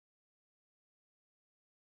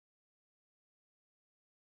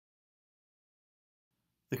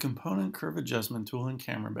The component curve adjustment tool in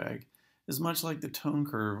CameraBag is much like the tone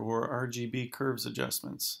curve or RGB curves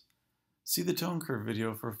adjustments. See the tone curve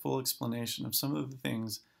video for a full explanation of some of the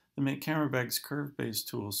things that make CameraBag's curve-based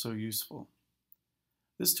tool so useful.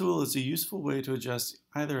 This tool is a useful way to adjust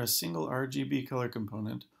either a single RGB color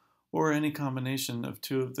component or any combination of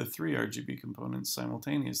two of the three RGB components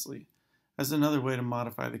simultaneously, as another way to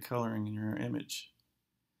modify the coloring in your image.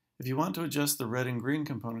 If you want to adjust the red and green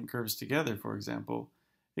component curves together, for example,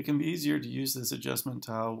 it can be easier to use this adjustment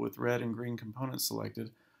tile with red and green components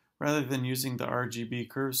selected rather than using the RGB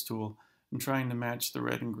curves tool and trying to match the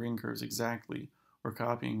red and green curves exactly or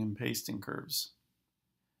copying and pasting curves.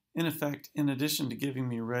 In effect, in addition to giving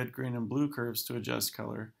me red, green, and blue curves to adjust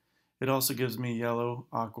color, it also gives me yellow,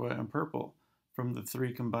 aqua, and purple from the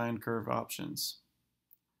three combined curve options.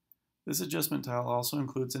 This adjustment tile also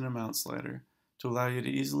includes an amount slider to allow you to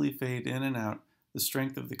easily fade in and out the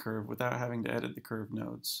strength of the curve without having to edit the curve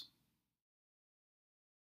nodes.